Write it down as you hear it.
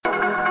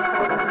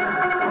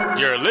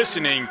You're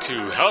listening to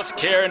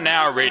Healthcare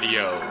Now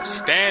Radio.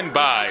 Stand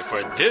by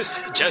for This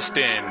Just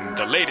In,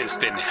 the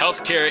latest in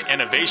healthcare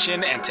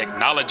innovation and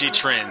technology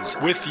trends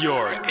with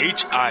your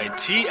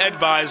HIT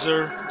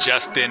advisor,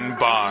 Justin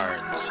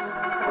Barnes.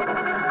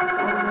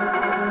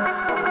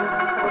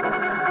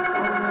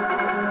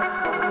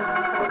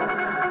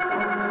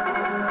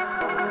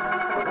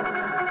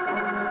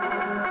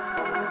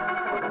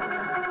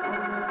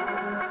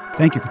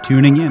 Thank you for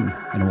tuning in,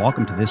 and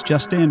welcome to This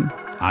Just In.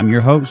 I'm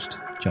your host,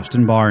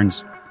 Justin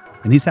Barnes.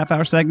 In these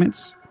half-hour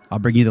segments, I'll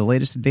bring you the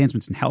latest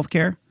advancements in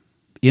healthcare,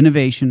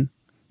 innovation,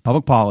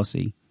 public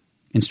policy,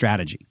 and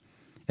strategy.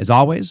 As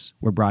always,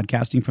 we're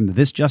broadcasting from the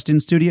This Just In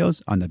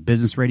studios on the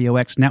Business Radio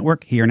X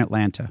network here in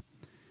Atlanta.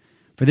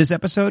 For this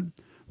episode,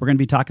 we're going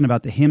to be talking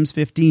about the HIMSS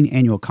 15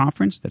 annual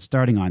conference that's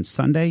starting on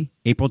Sunday,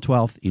 April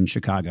 12th in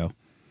Chicago.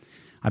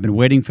 I've been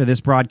waiting for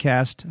this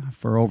broadcast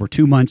for over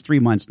 3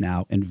 months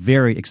now, and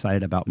very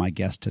excited about my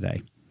guest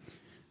today.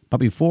 But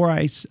before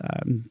I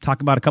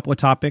talk about a couple of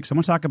topics, I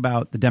want to talk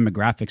about the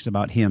demographics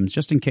about HIMSS,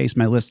 just in case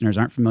my listeners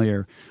aren't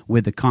familiar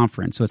with the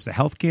conference. So it's the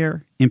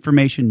Healthcare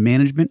Information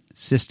Management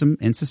System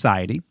and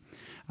Society,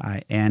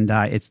 and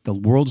it's the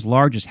world's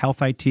largest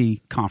health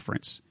IT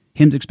conference.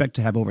 HIMSS expect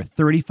to have over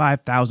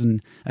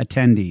 35,000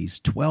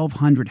 attendees,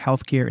 1,200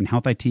 healthcare and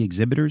health IT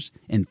exhibitors,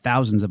 and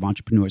thousands of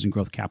entrepreneurs and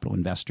growth capital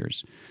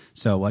investors.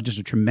 So just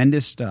a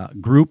tremendous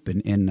group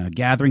and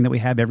gathering that we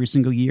have every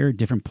single year,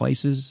 different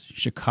places,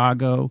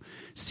 Chicago,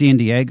 San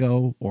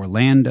Diego,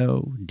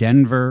 Orlando,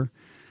 Denver,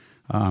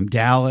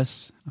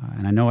 Dallas.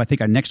 And I think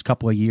our next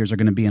couple of years are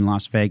going to be in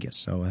Las Vegas.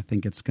 So I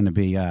think it's going to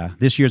be,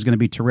 this year is going to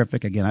be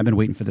terrific. Again, I've been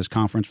waiting for this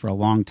conference for a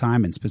long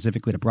time, and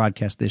specifically to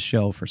broadcast this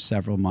show for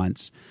several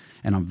months.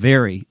 And I'm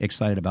very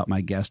excited about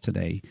my guest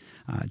today,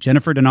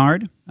 Jennifer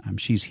Dennard.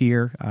 She's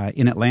here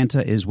in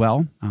Atlanta as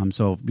well.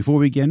 So before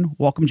we begin,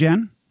 welcome,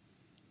 Jen.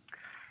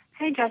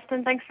 Hey,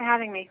 Justin. Thanks for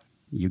having me.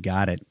 You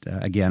got it.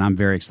 Again, I'm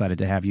very excited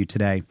to have you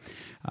today.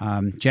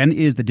 Jen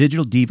is the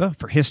digital diva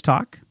for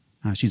HIStalk.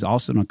 She's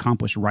also an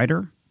accomplished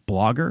writer,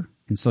 blogger,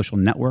 and social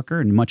networker,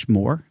 and much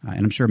more.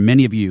 And I'm sure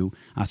many of you,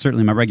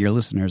 certainly my regular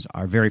listeners,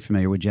 are very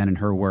familiar with Jen and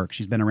her work.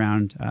 She's been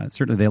around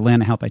certainly the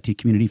Atlanta health IT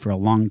community for a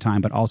long time,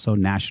 but also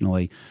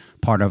nationally,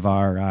 part of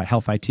our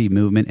health IT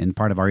movement and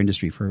part of our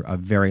industry for a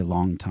very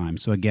long time.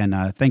 So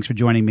again, thanks for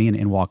joining me,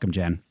 and welcome,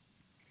 Jen.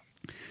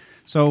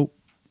 So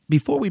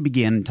before we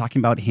begin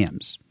talking about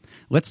HIMSS,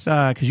 let's,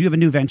 because you have a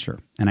new venture,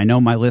 and I know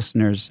my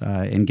listeners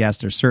and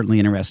guests are certainly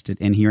interested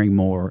in hearing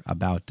more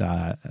about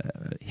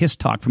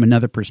HIStalk from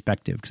another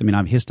perspective. Because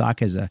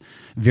HIStalk is a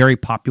very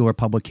popular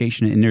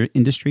publication in their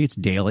industry. It's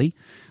daily,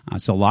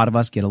 so a lot of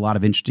us get a lot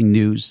of interesting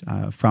news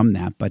from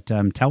that. But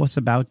tell us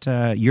about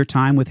your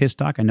time with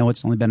HIStalk. I know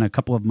it's only been a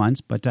couple of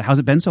months, but how's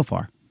it been so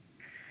far?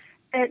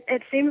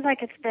 It seems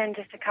like it's been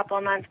just a couple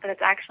of months, but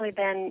it's actually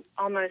been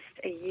almost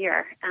a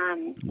year.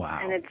 Wow!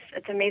 And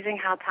it's amazing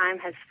how time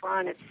has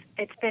flown.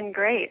 It's been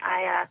great.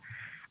 I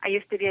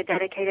used to be a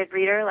dedicated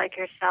reader like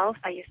yourself.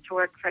 I used to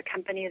work for a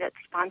company that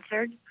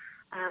sponsored.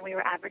 We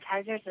were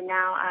advertisers, and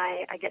now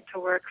I get to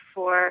work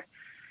for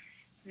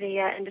the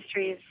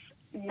industry's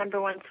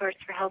number one source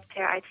for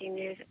healthcare IT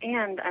news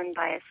and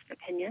unbiased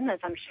opinion, as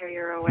I'm sure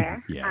you're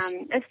aware. Yes.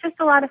 It's just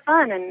a lot of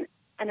fun,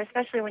 and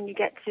especially when you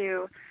get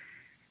to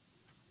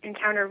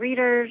encounter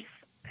readers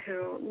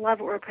who love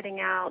what we're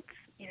putting out.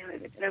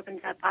 It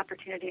opens up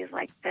opportunities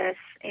like this.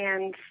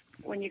 And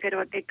when you go to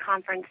a big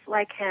conference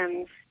like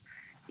HIMSS,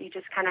 you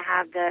just kind of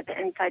have the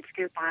inside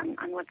scoop on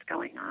what's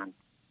going on.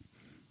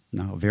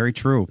 No, very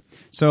true.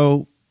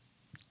 So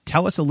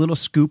tell us a little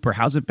scoop, or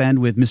how's it been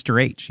with Mr.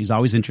 H? He's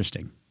always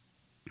interesting.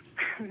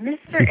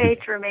 Mr.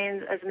 H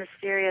remains as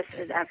mysterious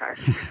as ever.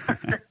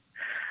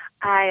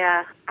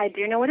 I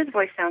do know what his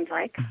voice sounds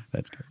like.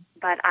 That's great.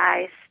 But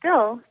I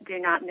still do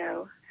not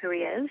know who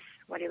he is,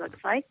 what he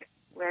looks like,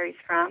 where he's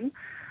from.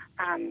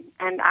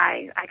 And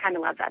I kind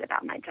of love that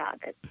about my job.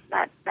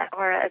 That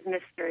aura of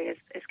mystery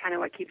is kind of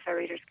what keeps our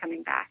readers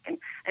coming back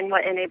and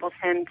what enables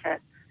him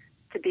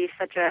to be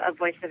such a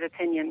voice of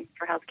opinion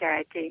for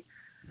healthcare IT.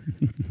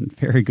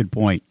 Very good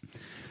point.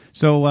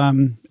 So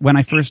when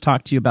I first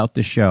talked to you about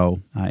the show,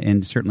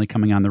 and certainly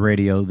coming on the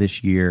radio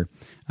this year,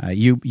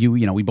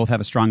 we both have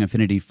a strong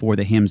affinity for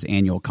the HIMSS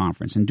annual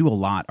conference and do a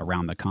lot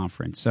around the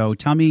conference. So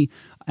tell me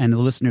and the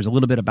listeners a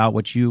little bit about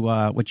what you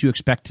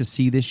expect to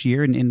see this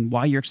year and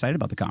why you're excited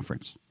about the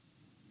conference.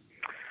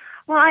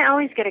 Well, I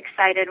always get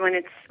excited when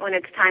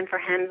it's time for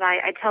HIMSS.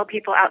 I tell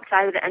people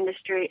outside of the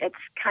industry it's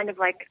kind of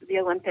like the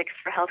Olympics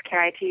for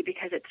healthcare IT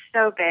because it's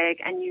so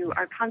big and you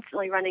are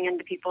constantly running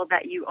into people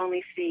that you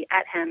only see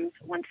at HIMSS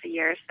once a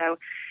year. So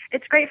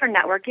it's great for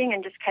networking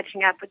and just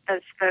catching up with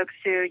those folks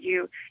who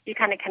you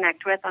kind of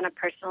connect with on a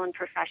personal and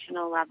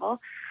professional level.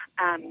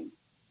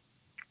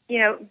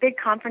 Big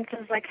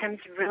conferences like HIMSS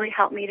really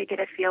help me to get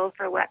a feel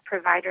for what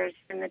providers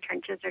in the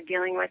trenches are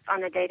dealing with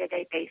on a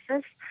day-to-day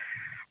basis.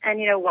 And,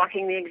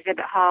 walking the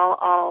exhibit hall,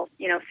 all,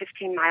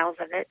 15 miles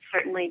of it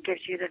certainly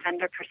gives you the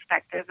vendor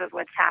perspective of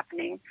what's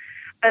happening.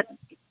 But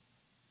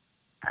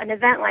an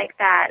event like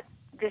that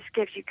just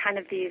gives you kind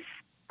of these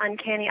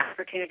uncanny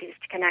opportunities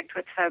to connect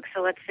with folks.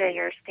 So let's say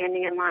you're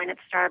standing in line at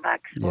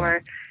Starbucks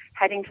or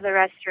heading to the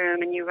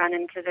restroom and you run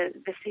into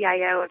the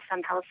CIO of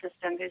some health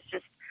system who's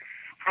just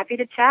happy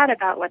to chat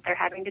about what they're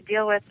having to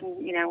deal with, and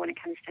when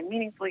it comes to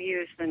meaningful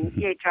use and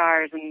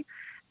EHRs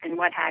and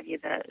what have you,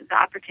 the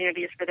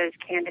opportunities for those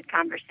candid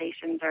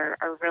conversations are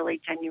really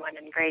genuine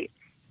and great.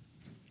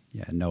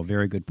 Yeah, no,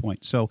 very good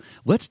point. So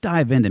let's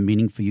dive into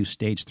meaningful use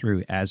stage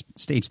 3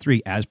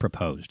 as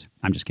proposed.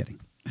 I'm just kidding.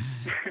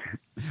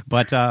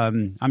 But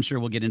I'm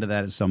sure we'll get into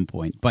that at some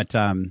point. But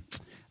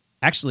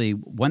actually,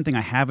 one thing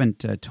I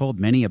haven't told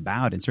many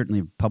about, and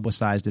certainly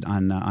publicized it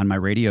on my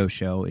radio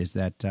show, is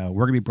that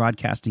we're going to be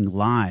broadcasting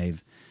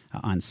live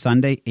on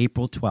Sunday,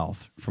 April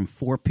 12th, from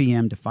 4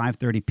 p.m. to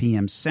 5:30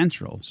 p.m.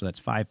 Central. So that's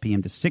 5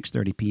 p.m. to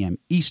 6:30 p.m.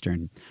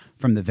 Eastern,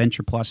 from the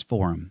Venture Plus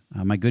Forum.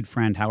 My good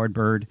friend Howard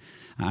Bird.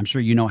 I'm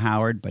sure you know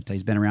Howard, but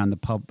he's been around the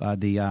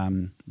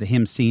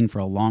HIMSS scene for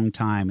a long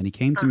time, and he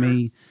came to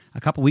me a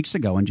couple weeks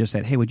ago and just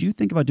said, "Hey, would you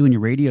think about doing your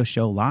radio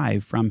show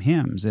live from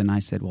HIMSS?" And I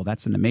said, "Well,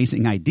 that's an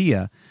amazing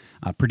idea."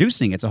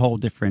 Producing it's a whole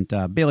different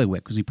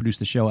bailiwick, because we produce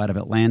the show out of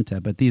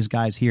Atlanta, but these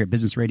guys here at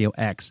Business Radio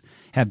X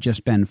have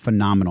just been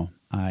phenomenal.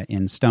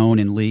 In Stone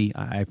and Lee,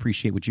 I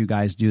appreciate what you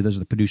guys do. Those are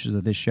the producers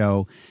of this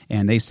show.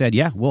 And they said,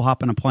 yeah, we'll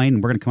hop on a plane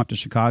and we're going to come up to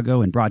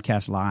Chicago and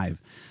broadcast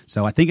live.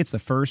 So I think it's the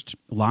first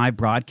live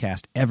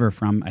broadcast ever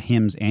from a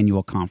HIMSS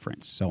annual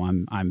conference. So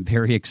I'm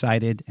very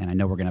excited, and I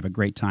know we're going to have a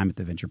great time at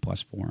the Venture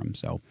Plus Forum.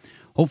 So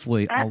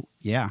hopefully, That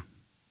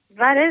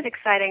is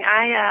exciting.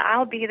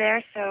 I'll be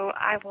there, so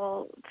I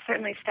will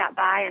certainly stop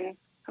by and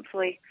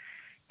hopefully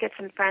get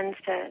some friends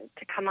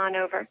to come on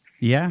over.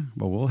 Yeah,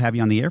 well, we'll have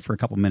you on the air for a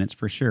couple minutes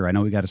for sure. I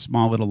know we got a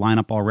small little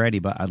lineup already,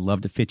 but I'd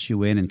love to fit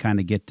you in and kind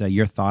of get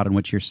your thought on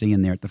what you're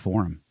seeing there at the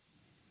forum.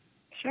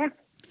 Sure.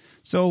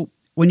 So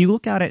when you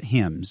look out at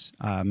HIMSS,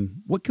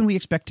 what can we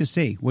expect to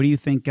see? What do you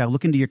think,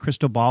 look into your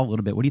crystal ball a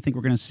little bit, what do you think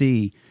we're going to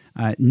see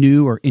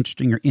new or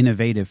interesting or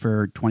innovative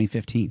for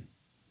 2015?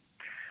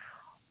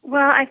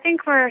 Well, I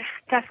think we're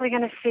definitely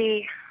going to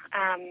see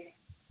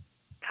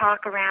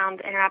talk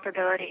around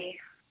interoperability,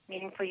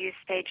 meaningful use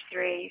stage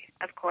 3,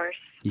 of course.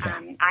 Yeah.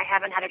 I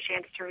haven't had a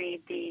chance to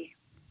read the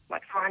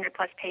 400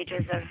 plus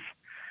pages of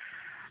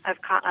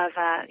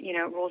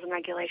rules and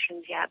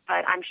regulations yet,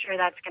 but I'm sure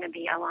that's going to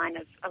be a line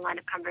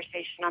of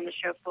conversation on the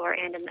show floor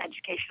and in the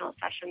educational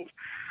sessions.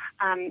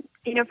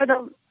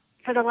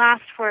 For the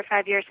last 4 or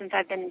 5 years since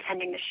I've been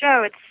attending the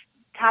show, it's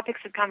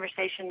topics of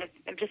conversation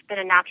have just been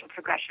a natural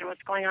progression.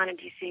 What's going on in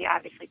DC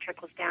obviously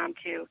trickles down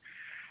to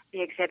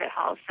the exhibit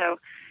hall. So,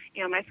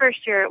 my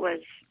first year it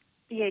was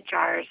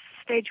EHRs,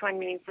 stage 1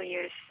 meaningful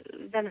use.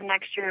 Then the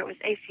next year it was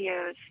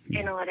ACOs,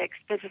 analytics,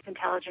 business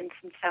intelligence,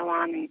 and so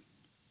on.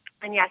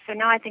 And so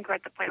now I think we're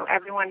at the point where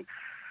everyone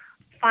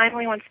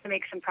finally wants to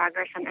make some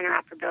progress on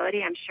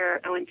interoperability. I'm sure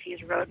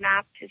ONC's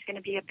roadmap is going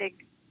to be a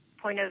big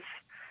point of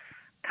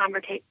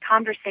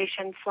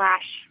conversation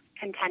 /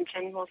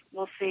 contention.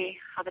 We'll see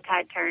how the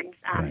tide turns.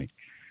 Right.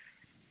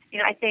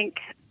 I think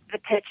the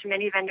pitch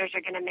many vendors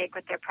are going to make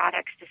with their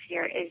products this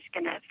year is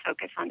going to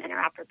focus on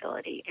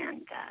interoperability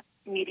and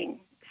meeting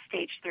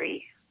stage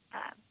 3,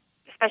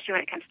 especially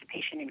when it comes to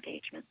patient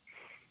engagement.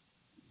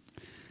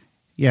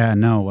 Yeah,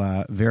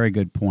 no, very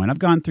good point. I've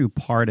gone through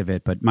part of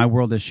it, but my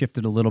world has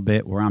shifted a little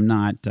bit where I'm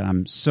not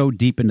so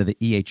deep into the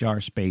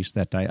EHR space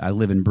that I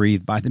live and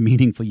breathe by the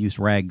meaningful use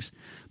regs.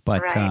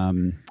 But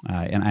right.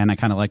 And I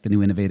kind of like the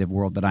new innovative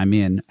world that I'm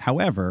in.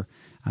 However,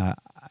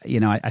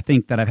 I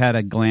think that I've had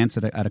a glance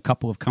at a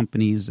couple of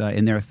companies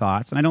in their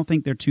thoughts, and I don't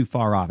think they're too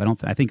far off.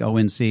 I think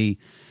ONC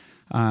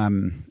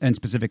and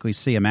specifically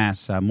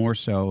CMS more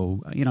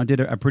so, did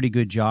a pretty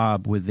good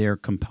job with their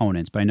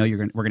components. But I know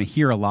we're going to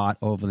hear a lot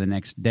over the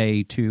next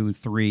day, 2,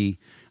 3,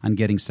 on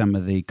getting some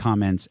of the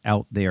comments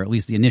out there. At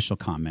least the initial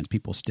comments.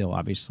 People still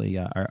obviously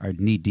are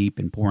knee deep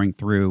in pouring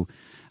through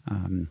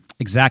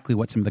exactly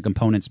what some of the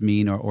components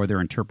mean or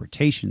their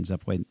interpretations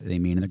of what they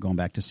mean. And they're going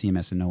back to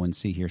CMS and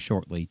ONC here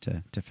shortly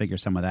to figure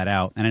some of that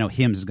out. And I know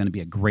HIMSS is going to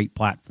be a great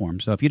platform.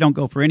 So if you don't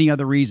go for any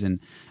other reason,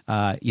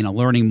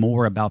 learning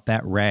more about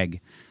that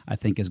reg, I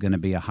think is going to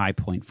be a high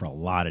point for a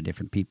lot of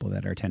different people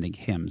that are attending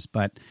HIMSS.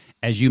 But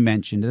as you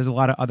mentioned, there's a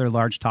lot of other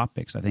large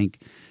topics. I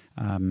think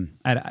from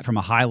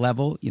a high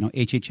level,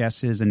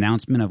 HHS's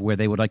announcement of where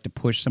they would like to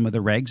push some of the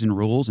regs and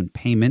rules and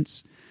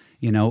payments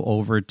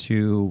over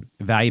to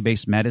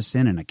value-based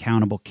medicine and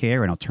accountable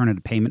care and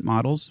alternative payment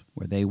models,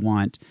 where they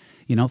want,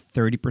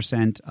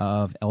 30%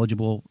 of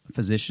eligible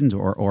physicians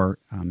or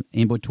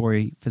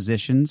ambulatory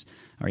physicians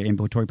or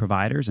ambulatory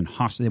providers and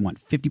hospitals. They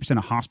want 50%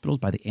 of hospitals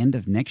by the end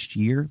of next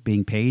year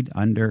being paid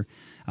under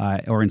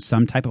or in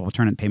some type of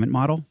alternate payment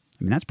model.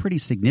 I mean, that's pretty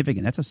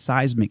significant. That's a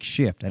seismic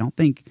shift. I don't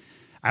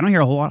hear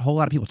a whole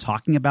lot of people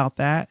talking about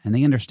that, and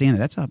they understand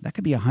that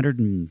could be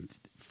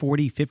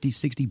 140, 50,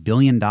 60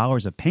 billion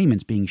dollars of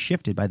payments being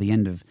shifted by the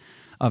end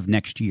of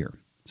next year.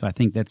 So I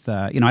think that's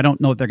I don't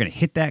know if they're going to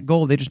hit that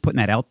goal. They're just putting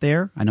that out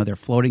there. I know they're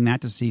floating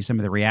that to see some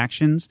of the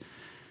reactions.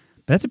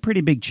 But that's a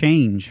pretty big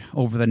change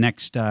over the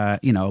next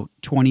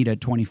 20 to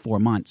 24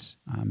 months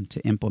to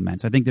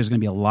implement. So I think there's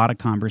going to be a lot of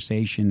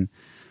conversation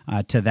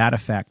to that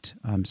effect,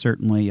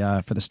 certainly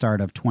for the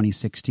start of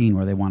 2016,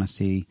 where they want to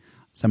see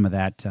some of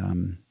that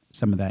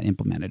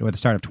implemented, or the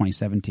start of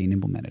 2017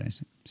 implemented, I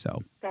see.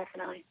 So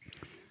definitely.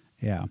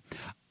 Yeah.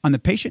 On the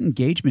patient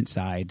engagement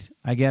side,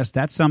 I guess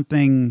that's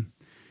something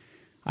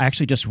I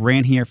actually just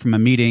ran here from a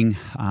meeting.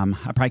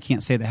 I probably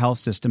can't say the health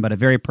system, but a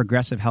very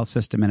progressive health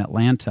system in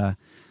Atlanta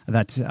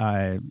that's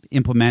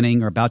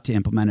implementing or about to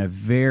implement a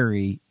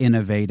very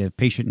innovative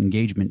patient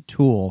engagement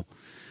tool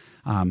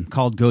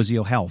called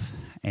Gozio Health.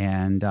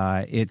 And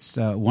it's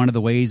one of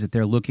the ways that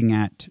they're looking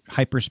at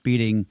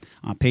hyperspeeding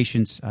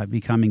patients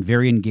becoming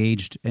very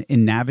engaged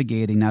in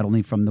navigating not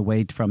only from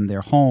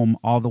their home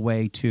all the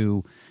way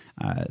to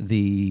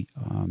the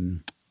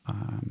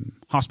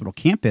hospital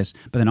campus,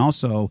 but then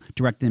also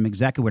direct them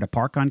exactly where to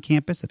park on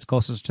campus that's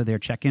closest to their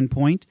check-in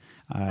point,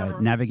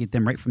 navigate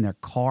them right from their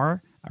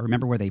car,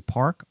 remember where they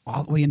park,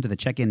 all the way into the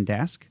check-in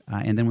desk.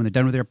 And then when they're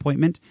done with their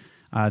appointment,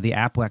 the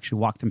app will actually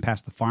walk them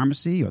past the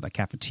pharmacy or the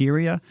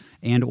cafeteria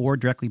and or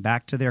directly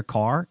back to their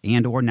car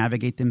and or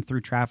navigate them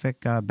through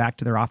traffic back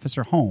to their office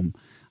or home.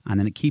 And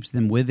then it keeps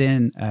them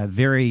within a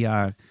very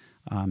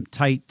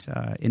tight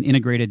and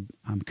integrated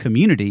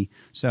community.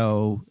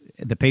 So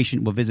the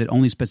patient will visit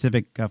only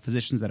specific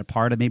physicians that are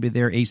part of maybe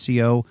their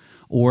ACO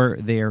or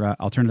their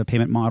alternative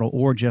payment model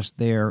or just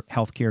their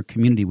healthcare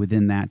community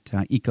within that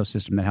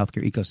ecosystem, that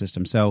healthcare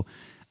ecosystem. So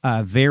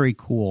very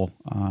cool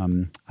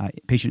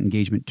patient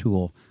engagement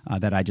tool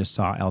that I just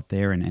saw out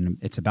there, and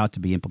it's about to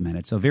be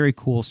implemented. So very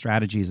cool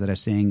strategies that I'm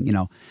seeing,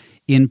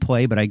 in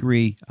play. But I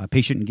agree,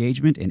 patient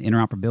engagement and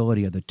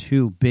interoperability are the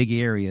two big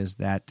areas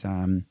that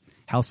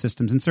health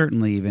systems and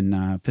certainly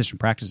even physician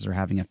practices are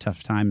having a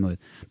tough time with.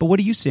 But what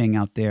are you seeing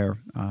out there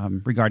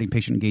regarding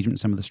patient engagement and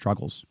some of the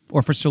struggles,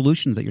 or for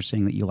solutions that you're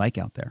seeing that you like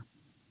out there?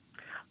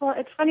 Well,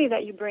 it's funny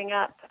that you bring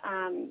up,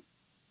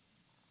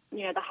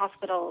 the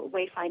hospital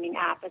wayfinding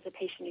app as a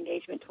patient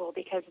engagement tool,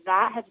 because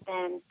that has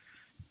been,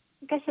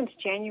 I guess since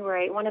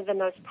January, one of the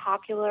most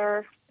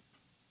popular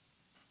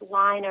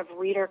line of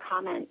reader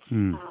comments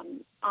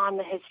on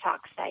the HisTalk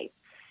site.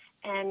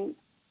 And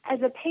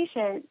as a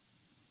patient,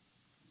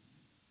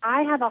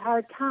 I have a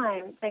hard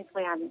time,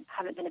 thankfully I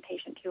haven't been a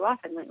patient too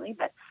often lately,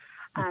 but,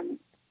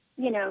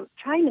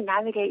 trying to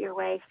navigate your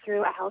way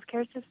through a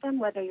healthcare system,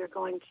 whether you're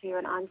going to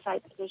an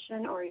on-site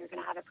physician or you're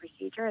going to have a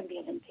procedure and be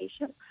an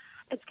inpatient,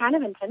 it's kind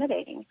of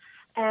intimidating.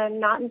 And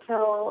not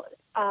until,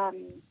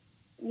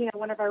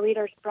 one of our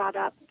readers brought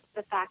up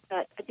the fact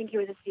that I think he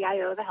was a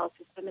CIO of a health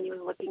system and he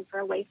was looking for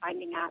a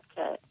wayfinding app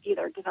to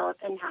either develop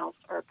in-house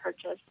or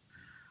purchase.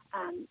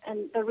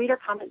 And the reader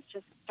comments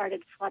just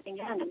started flooding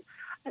in. And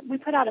we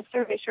put out a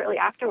survey shortly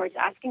afterwards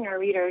asking our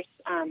readers,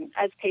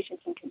 as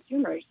patients and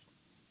consumers,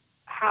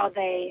 how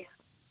they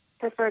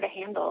prefer to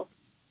handle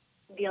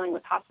dealing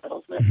with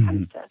hospitals when it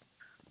comes to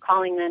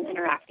calling them,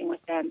 interacting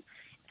with them.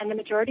 And the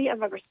majority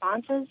of our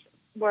responses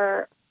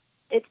were,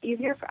 it's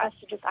easier for us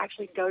to just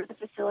actually go to the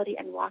facility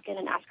and walk in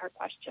and ask our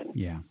question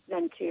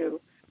than to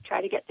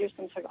try to get through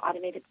some sort of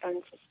automated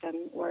phone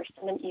system or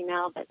send an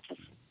email that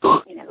just,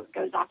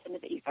 goes off into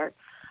the ether.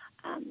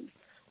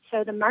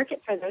 So the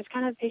market for those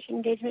kind of patient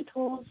engagement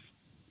tools,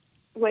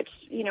 which,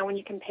 when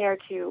you compare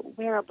to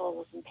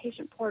wearables and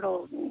patient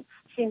portals, and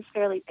seems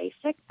fairly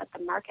basic, but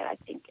the market, I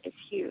think, is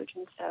huge.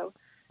 And so,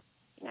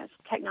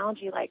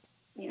 technology like,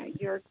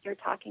 you're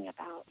talking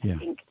about, I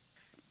think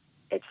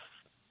it's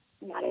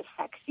not as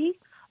sexy,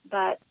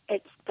 but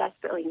it's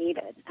desperately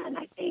needed. And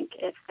I think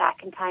if that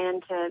can tie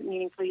into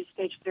meaningful use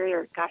stage 3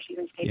 or,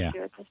 even stage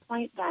 2 at this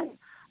point, then,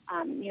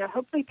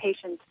 hopefully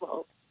patients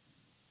will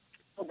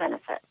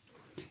benefit.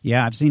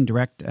 Yeah, I've seen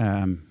direct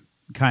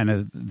kind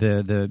of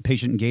the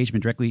patient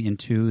engagement directly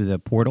into the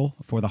portal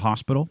for the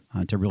hospital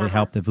to really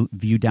help the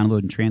view, download,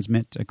 and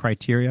transmit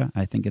criteria.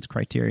 I think it's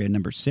criteria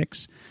number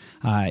 6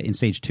 in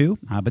stage 2,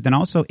 but then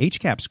also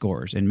HCAHPS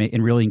scores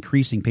and really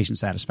increasing patient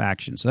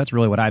satisfaction. So that's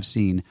really what I've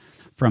seen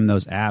from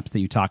those apps that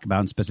you talked about,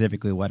 and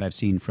specifically what I've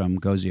seen from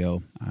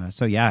Gozio.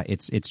 So yeah,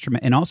 it's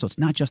tremendous. And also, it's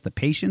not just the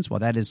patients.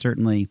 While that is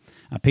certainly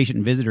a patient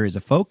and visitor is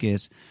a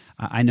focus,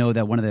 I know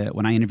that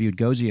when I interviewed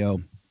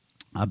Gozio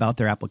about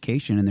their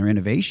application and their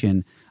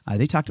innovation,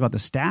 they talked about the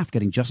staff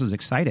getting just as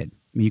excited.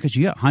 I mean, because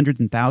you got hundreds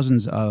and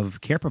thousands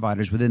of care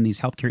providers within these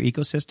healthcare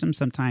ecosystems,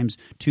 sometimes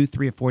 2,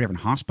 3, or 4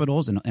 different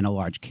hospitals in a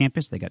large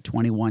campus. They got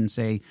 21,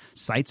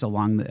 sites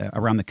around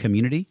the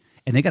community,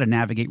 and they got to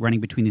navigate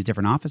running between these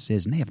different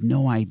offices, and they have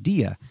no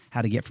idea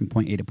how to get from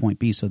point A to point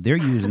B. So they're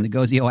using the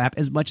Gozio app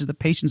as much as the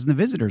patients and the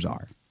visitors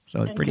are.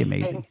 So it's pretty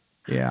amazing.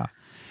 Yeah.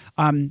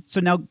 So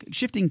now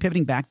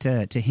pivoting back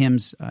to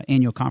HIMSS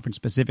annual conference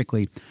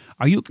specifically,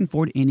 are you looking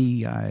forward to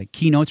any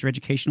keynotes or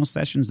educational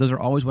sessions? Those are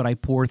always what I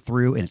pour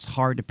through, and it's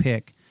hard to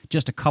pick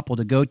just a couple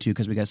to go to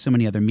because we got so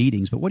many other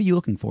meetings. But what are you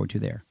looking forward to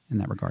there in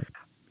that regard?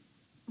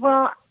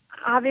 Well,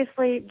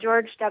 obviously,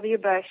 George W.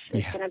 Bush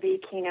is going to be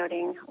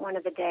keynoting one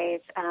of the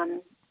days.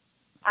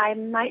 I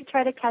might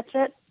try to catch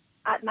it.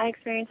 My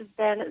experience has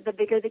been the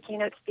bigger the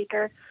keynote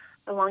speaker,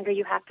 the longer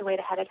you have to wait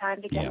ahead of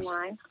time to get in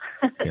line.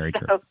 Very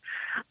so true.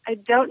 I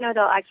don't know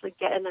they'll actually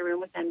get in the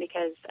room with him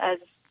because, as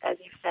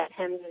you said,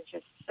 HIMSS is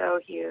just so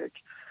huge.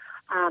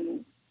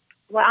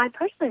 What I'm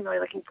personally really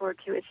looking forward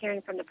to is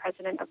hearing from the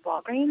president of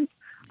Walgreens.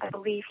 I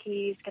believe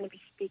he's going to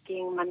be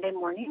speaking Monday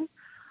morning.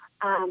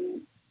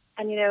 And,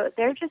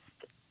 they're just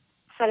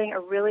setting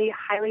a really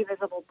highly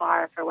visible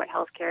bar for what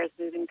healthcare is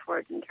moving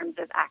towards in terms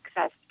of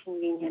access,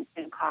 convenience,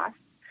 and cost.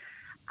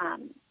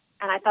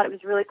 And I thought it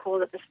was really cool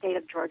that the state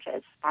of Georgia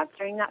is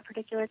sponsoring that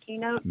particular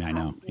keynote. I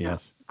know,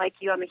 yes. Like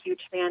you, I'm a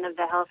huge fan of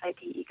the health IT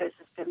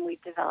ecosystem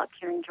we've developed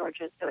here in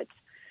Georgia, so it's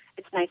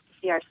nice to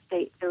see our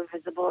state so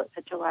visible at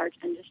such a large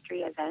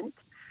industry event.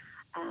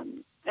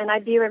 And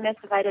I'd be remiss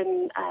if I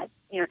didn't,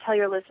 tell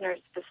your listeners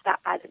to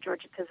stop by the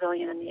Georgia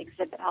Pavilion and the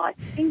exhibit hall. I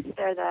think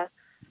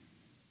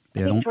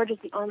Georgia's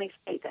the only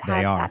state that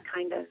has that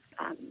kind of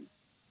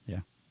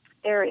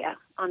area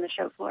on the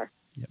show floor.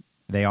 Yep,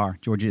 they are.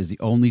 Georgia is the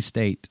only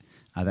state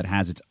that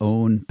has its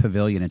own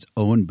pavilion, its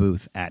own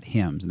booth at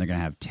HIMSS. And they're going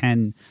to have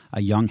 10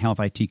 young health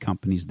IT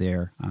companies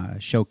there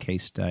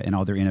showcased in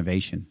all their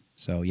innovation.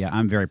 So, yeah,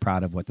 I'm very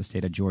proud of what the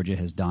state of Georgia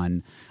has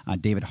done.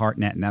 David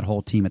Hartnett and that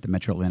whole team at the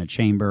Metro Atlanta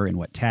Chamber and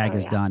what TAG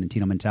has done and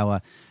Tino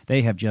Mantella,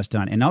 they have just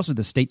done. And also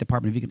the State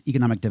Department of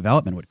Economic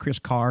Development, what Chris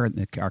Carr,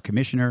 our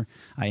commissioner,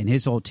 and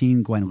his whole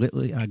team, Glenn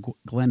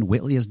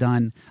Whitley has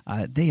done.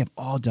 They have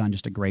all done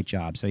just a great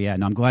job. So, yeah,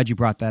 no, I'm glad you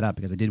brought that up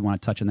because I did want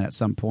to touch on that at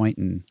some point,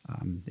 and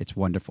it's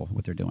wonderful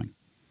what they're doing.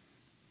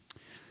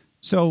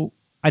 So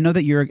I know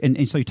that you're,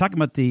 and so you're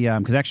talking about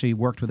because I actually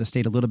worked with the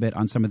state a little bit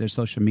on some of their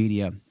social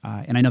media,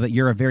 and I know that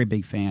you're a very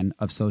big fan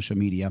of social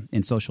media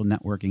and social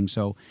networking.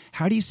 So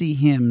how do you see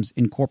HIMSS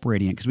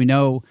incorporating it? Because we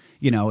know,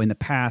 in the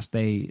past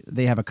they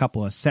have a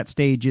couple of set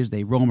stages,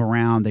 they roam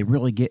around, they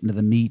really get into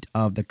the meat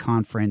of the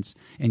conference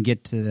and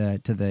get to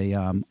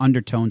the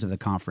undertones of the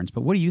conference.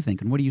 But what do you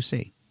think, and what do you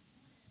see?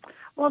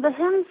 Well, the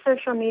HIMSS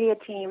social media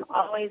team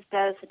always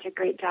does such a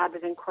great job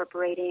of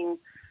incorporating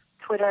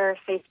Twitter,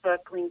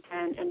 Facebook,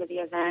 LinkedIn into the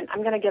event.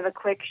 I'm going to give a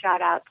quick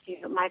shout out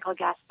to Michael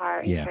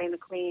Gaspar and Trey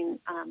McLean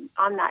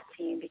on that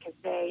team because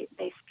they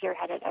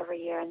spearhead it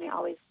every year, and they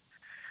always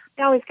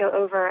go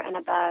over and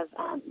above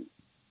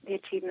the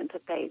achievements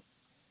that they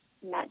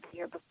met the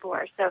year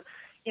before. So,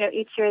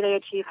 each year they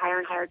achieve higher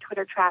and higher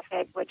Twitter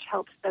traffic, which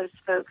helps those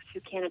folks who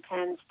can't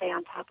attend stay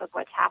on top of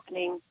what's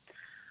happening.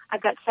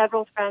 I've got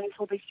several friends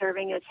who will be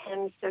serving as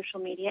HIMSS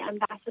social media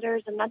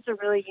ambassadors, and that's a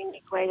really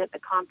unique way that the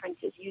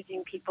conference is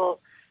using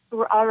people who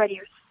are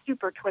already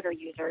super Twitter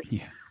users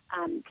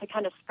to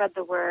kind of spread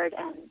the word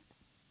and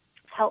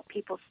help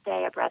people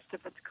stay abreast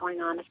of what's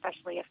going on,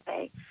 especially if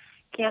they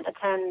can't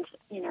attend,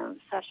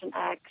 session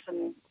X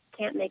and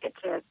can't make it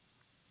to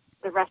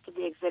the rest of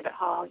the exhibit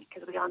hall,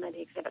 because we all know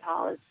the exhibit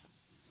hall is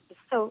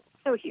so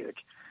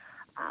huge.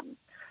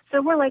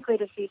 So we're likely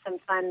to see some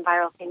fun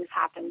viral things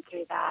happen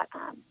through that.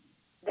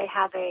 They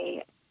have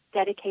a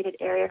dedicated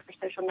area for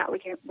social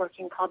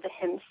networking called the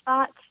HIMSS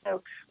Spot.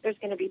 So there's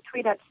going to be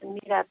tweet-ups and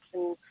meetups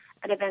and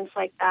events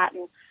like that.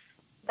 And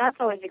that's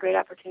always a great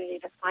opportunity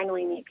to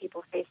finally meet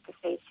people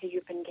face-to-face who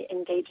you've been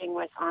engaging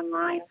with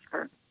online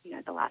for,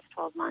 the last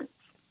 12 months.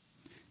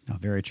 No,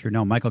 very true.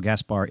 No, Michael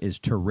Gaspar is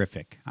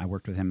terrific. I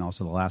worked with him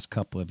also the last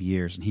couple of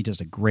years, and he does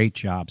a great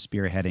job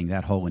spearheading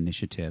that whole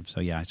initiative.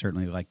 So, yeah, I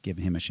certainly like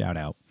giving him a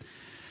shout-out.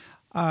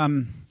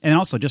 And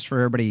also, just for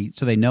everybody,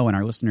 so they know and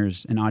our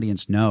listeners and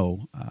audience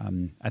know,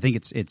 I think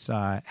it's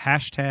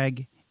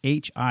hashtag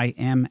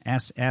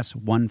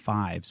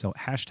HIMSS15. So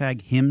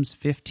hashtag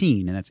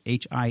HIMSS15, and that's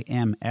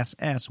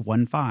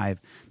HIMSS15.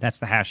 That's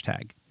the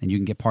hashtag. And you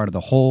can get part of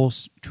the whole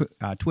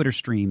Twitter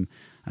stream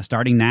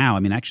starting now. I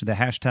mean, actually, the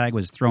hashtag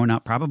was thrown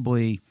up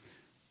probably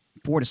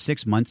 4 to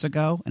 6 months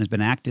ago and has been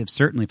active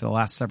certainly for the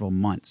last several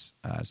months.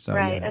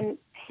 Right, and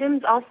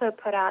HIMSS also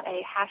put out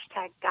a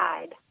hashtag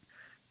guide.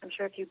 I'm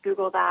sure if you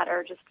Google that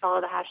or just follow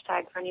the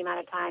hashtag for any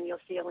amount of time, you'll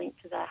see a link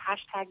to the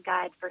hashtag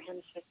guide for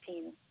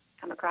HIMSS15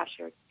 come across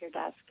your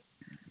desk.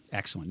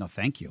 Excellent. No,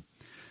 thank you.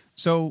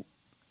 So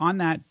on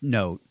that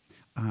note,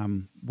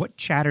 what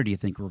chatter do you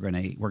think we're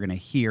going to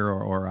hear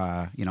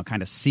or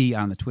kind of see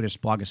on the Twitter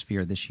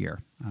blogosphere this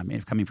year,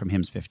 coming from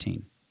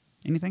HIMSS15?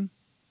 Anything?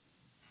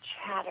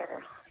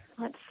 Chatter.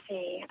 Let's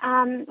see.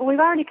 We've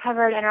already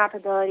covered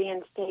interoperability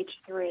in stage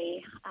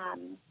 3.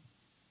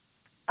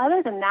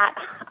 Other than that,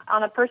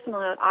 on a personal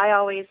note, I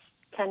always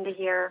tend to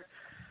hear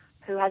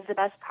who has the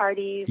best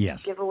parties,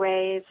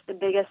 giveaways, the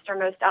biggest or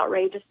most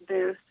outrageous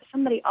booth.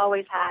 Somebody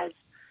always has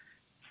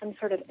some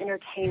sort of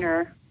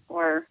entertainer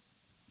or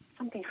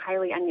something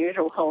highly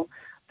unusual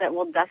that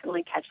will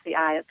definitely catch the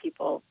eye of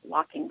people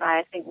walking by.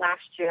 I think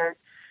last year, if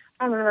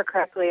I remember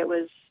correctly, it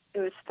was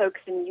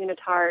folks in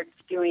unitards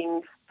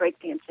doing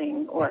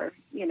breakdancing or,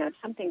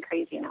 something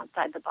crazy and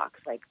outside the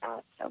box like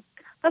that. So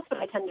that's what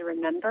I tend to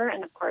remember,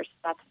 and of course,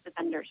 that's what the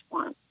vendors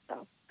want.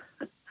 So.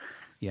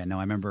 Yeah, no,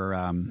 I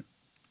remember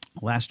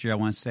last year, I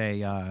want to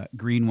say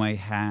Greenway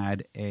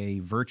had a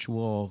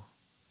virtual.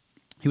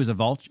 He was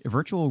a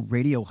virtual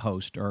radio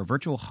host or a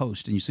virtual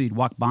host, and you'd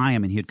walk by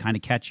him, and he would kind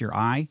of catch your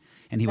eye,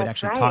 and he would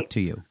actually talk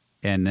to you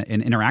and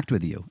interact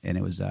with you, and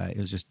it was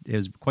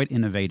quite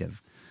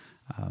innovative.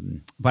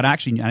 But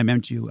actually, I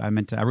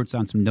wrote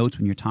down some notes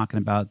when you're talking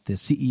about the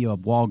CEO of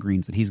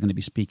Walgreens that he's going to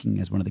be speaking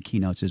as one of the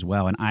keynotes as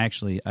well. And I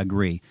actually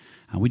agree.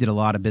 We did a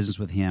lot of business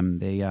with him.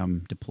 They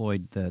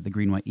deployed the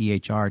Greenway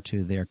EHR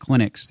to their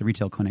clinics, the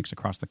retail clinics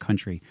across the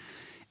country.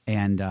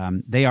 And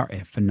they are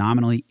a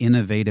phenomenally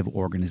innovative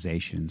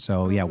organization.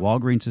 So, yeah,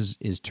 Walgreens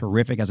is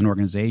terrific as an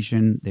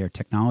organization. Their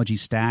technology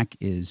stack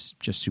is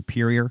just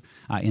superior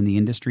in the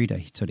industry.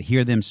 So to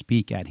hear them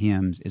speak at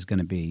HIMSS is going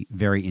to be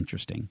very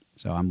interesting.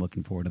 So I'm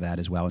looking forward to that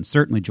as well. And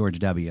certainly George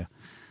W.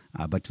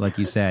 But like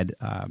you said,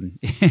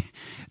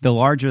 the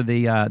larger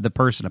the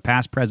person, a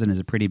past president is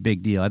a pretty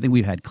big deal. I think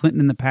we've had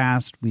Clinton in the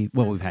past.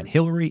 We've had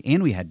Hillary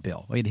and we had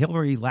Bill. We had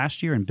Hillary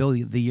last year and Bill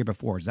the year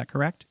before. Is that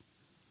correct?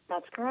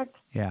 That's correct.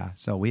 Yeah,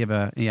 so we have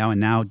and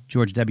now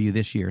George W.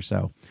 this year.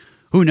 So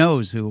who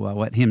knows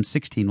what HIMSS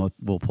 16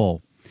 will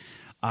pull.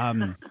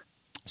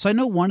 So I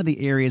know one of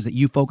the areas that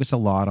you focus a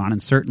lot on,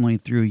 and certainly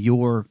through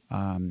your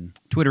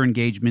Twitter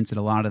engagements and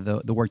a lot of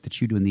the work that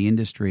you do in the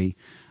industry,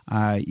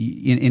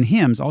 in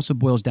HIMSS also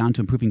boils down to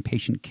improving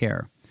patient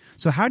care.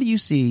 So how do you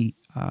see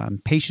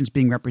patients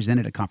being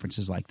represented at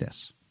conferences like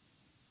this?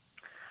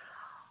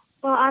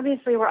 Well,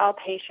 obviously, we're all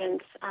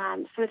patients,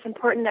 so it's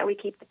important that we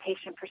keep the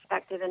patient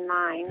perspective in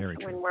mind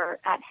when we're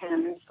at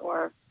HIMSS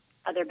or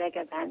other big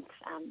events.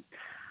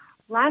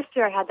 Last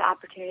year, I had the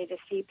opportunity to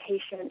see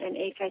patient and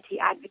HIT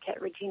advocate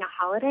Regina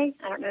Holliday.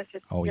 I don't know if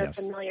you're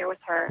familiar with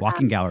her.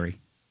 Walking Gallery.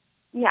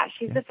 Yeah,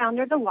 she's the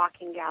founder of the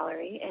Walking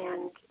Gallery,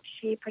 and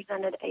she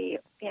presented a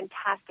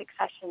fantastic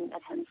session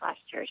at HIMSS last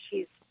year.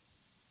 She's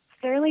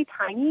fairly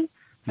tiny,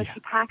 but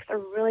she packs a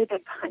really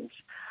big punch.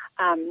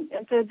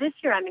 And so this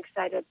year I'm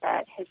excited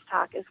that his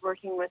talk is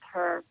working with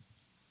her.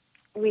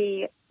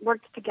 We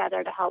worked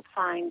together to help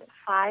find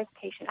 5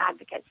 patient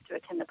advocates to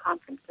attend the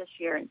conference this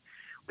year. And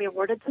we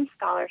awarded some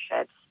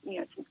scholarships,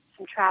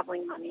 some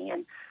traveling money.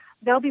 And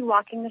they'll be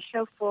walking the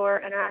show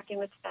floor, interacting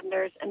with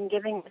vendors, and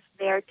giving us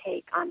their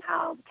take on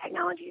how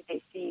technologies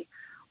they see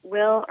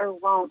will or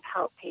won't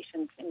help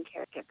patients and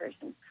caregivers.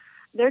 And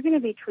they're going to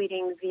be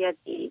tweeting via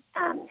the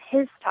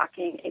HIS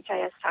Talking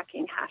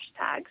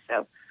hashtag.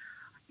 So,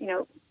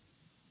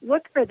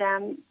 look for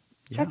them.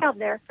 Check out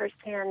their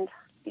firsthand,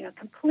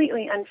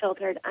 completely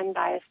unfiltered,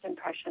 unbiased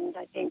impressions.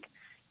 I think,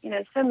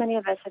 so many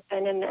of us have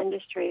been in the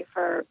industry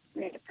for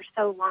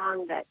so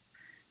long that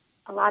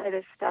a lot of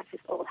this stuff is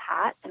old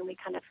hat, and we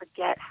kind of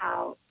forget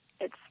how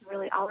it's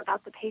really all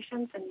about the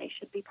patients, and they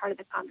should be part of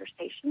the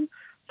conversation.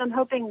 So I'm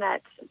hoping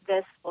that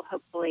this will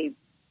hopefully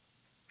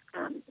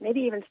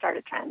maybe even start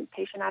a trend.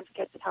 Patient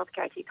advocates at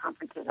healthcare IT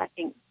conferences, I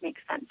think, makes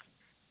sense.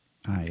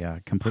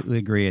 I completely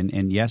agree.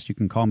 And yes, you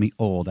can call me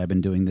old. I've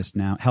been doing this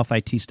now, health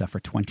IT stuff, for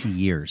 20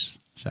 years.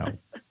 So,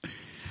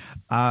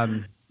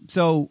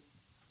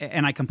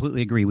 and I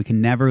completely agree. We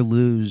can never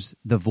lose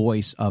the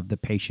voice of the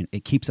patient.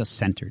 It keeps us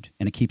centered,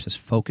 and it keeps us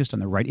focused on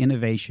the right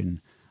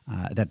innovation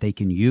that they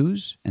can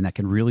use and that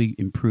can really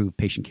improve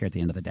patient care at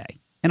the end of the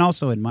day. And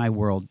also in my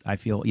world, I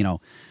feel,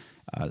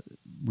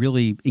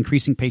 really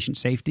increasing patient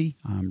safety,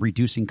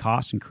 reducing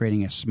costs, and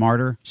creating a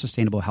smarter,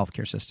 sustainable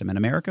healthcare system in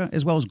America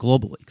as well as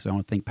globally, because I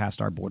want to think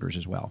past our borders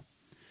as well.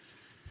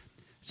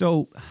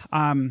 So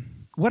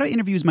what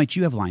interviews might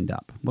you have lined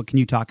up? What can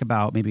you talk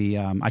about? Maybe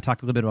I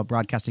talked a little bit about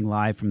broadcasting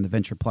live from the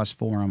Venture Plus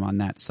Forum on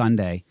that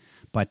Sunday,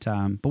 but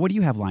what do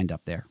you have lined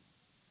up there?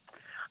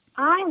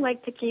 I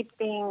like to keep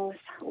things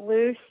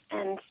loose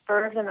and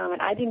spur of the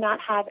moment. I do not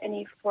have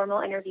any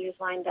formal interviews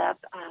lined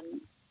up.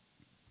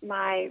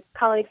 My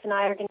colleagues and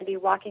I are going to be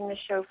walking the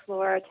show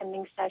floor,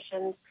 attending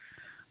sessions,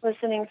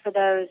 listening for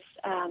those,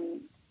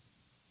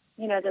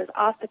 those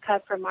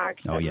off-the-cuff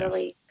remarks that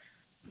really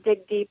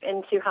dig deep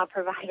into how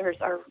providers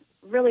are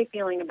really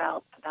feeling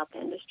about the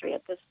industry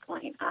at this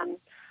point.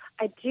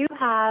 I do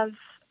have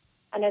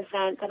an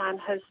event that I'm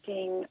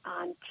hosting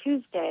on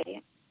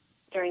Tuesday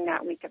during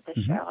that week of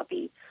the show. I'll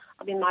be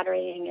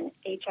moderating an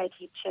HIT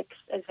Chicks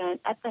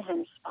event at the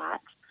HIMSS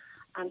spot.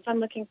 So I'm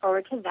looking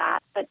forward to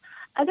that. But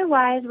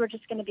otherwise, we're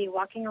just going to be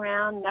walking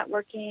around,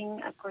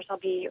 networking. Of course, I'll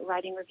be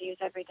writing reviews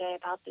every day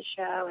about the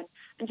show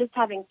and just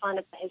having fun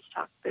at the HIS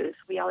Talk booth.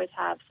 We always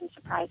have some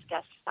surprise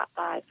guests stop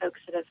by, folks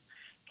that have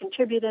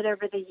contributed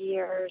over the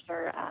years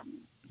or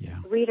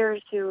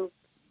readers who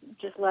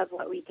just love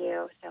what we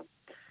do. So,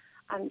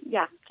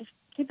 just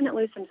keeping it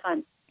loose and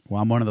fun.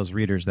 Well, I'm one of those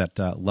readers that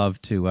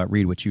love to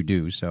read what you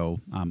do,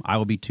 so I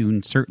will be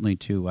tuned certainly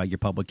to your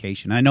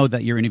publication. I know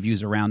that your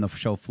interviews around the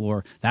show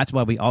floor, that's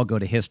why we all go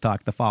to HIS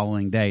Talk the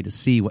following day to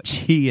see what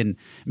she and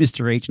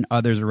Mr. H and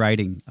others are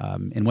writing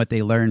and what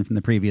they learned from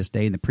the previous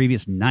day. And the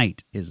previous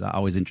night is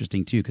always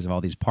interesting, too, because of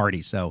all these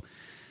parties. So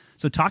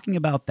talking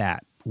about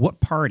that, what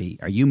party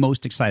are you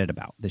most excited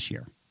about this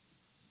year?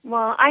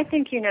 Well, I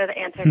think you know the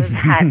answer to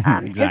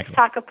that. Exactly. HIS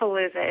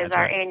Talkapalooza is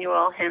our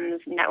annual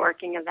HIMSS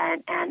networking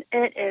event, and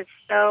it is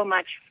so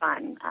much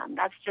fun.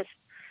 That's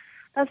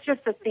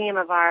just the theme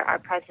of our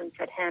presence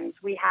at HIMSS.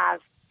 We have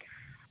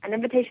an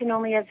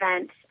invitation-only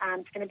event.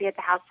 It's going to be at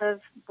the House of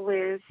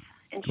Blues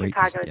in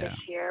Chicago this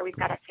year. We've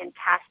got a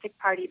fantastic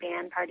party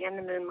band, Party on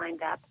the Moon,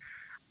 lined up.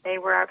 they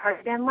were our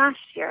party band last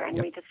year, and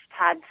Yep. we just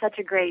had such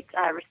a great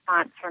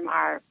response from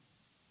our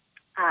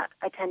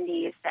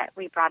attendees that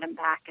we brought them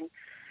back. And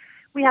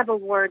we have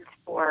awards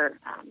for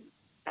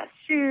best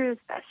shoes,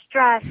 best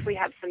dress. We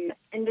have some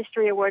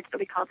industry awards that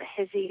we call the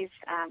HISIes,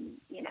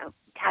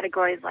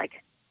 categories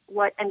like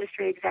what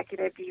industry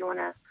executive do you want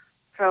to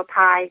throw a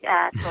pie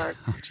at, or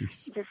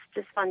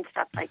just fun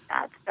stuff like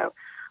that. So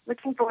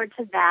looking forward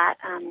to that.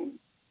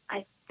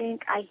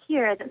 I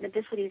hear that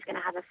Medicity is going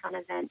to have a fun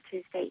event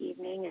Tuesday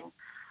evening,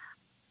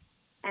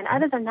 and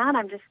other than that,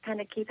 I'm just kind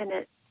of keeping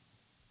it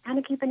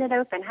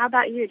open. How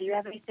about you? Do you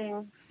have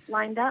anything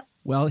lined up?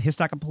 Well,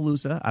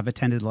 Histopalooza, I've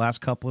attended the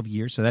last couple of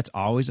years, so that's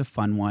always a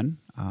fun one.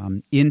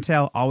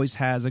 Intel always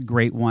has a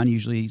great one,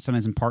 usually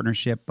sometimes in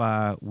partnership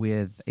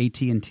with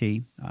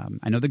AT&T.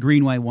 I know the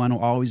Greenway one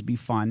will always be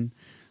fun.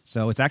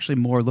 So it's actually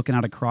more looking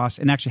out across,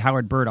 and actually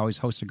Howard Bird always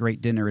hosts a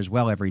great dinner as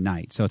well every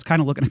night. So it's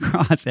kind of looking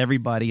across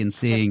everybody and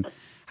seeing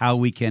how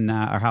we can,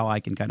 or how I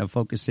can kind of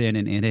focus in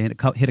and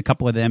hit a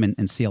couple of them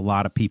and see a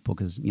lot of people,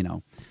 because,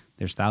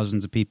 there's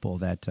thousands of people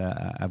that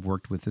I've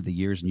worked with through the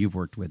years and you've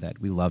worked with that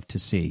we love to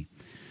see.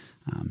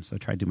 So I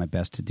try to do my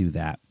best to do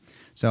that.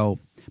 So,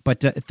 but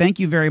thank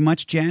you very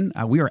much, Jen.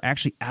 We are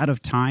actually out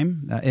of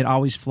time. It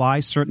always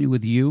flies, certainly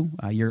with you.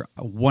 You're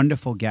a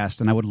wonderful guest,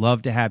 and I would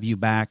love to have you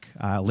back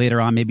later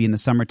on, maybe in the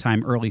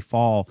summertime, early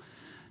fall,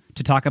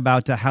 to talk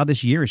about how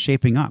this year is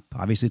shaping up.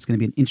 Obviously, it's going to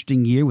be an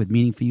interesting year with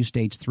Meaning for You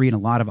Stage 3 and a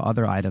lot of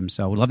other items.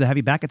 So we'd love to have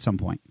you back at some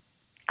point.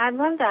 I'd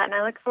love that, and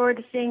I look forward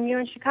to seeing you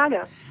in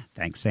Chicago.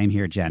 Thanks. Same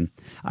here, Jen.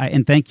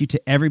 And thank you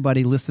to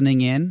everybody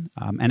listening in.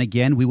 And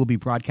again, we will be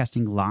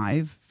broadcasting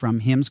live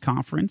from HIMSS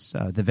Conference,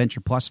 the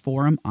Venture Plus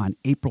Forum, on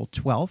April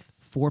 12th,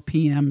 4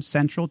 p.m.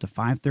 Central to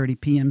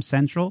 5:30 p.m.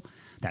 Central.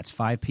 That's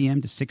 5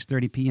 p.m. to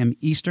 6:30 p.m.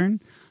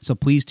 Eastern. So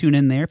please tune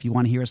in there if you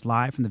want to hear us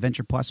live from the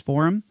Venture Plus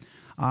Forum.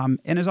 And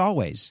as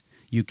always,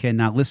 you can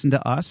listen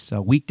to us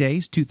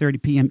weekdays,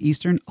 2:30 p.m.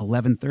 Eastern,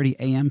 11:30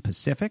 a.m.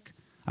 Pacific.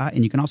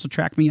 And you can also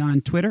track me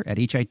on Twitter at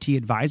HIT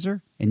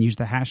Advisor and use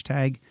the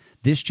hashtag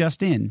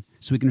ThisJustIn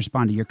so we can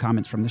respond to your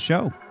comments from the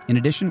show. In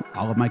addition,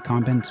 all of my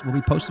comments will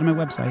be posted on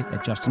my website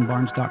at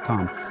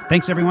justinbarnes.com.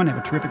 Thanks, everyone. Have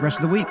a terrific rest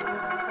of the week.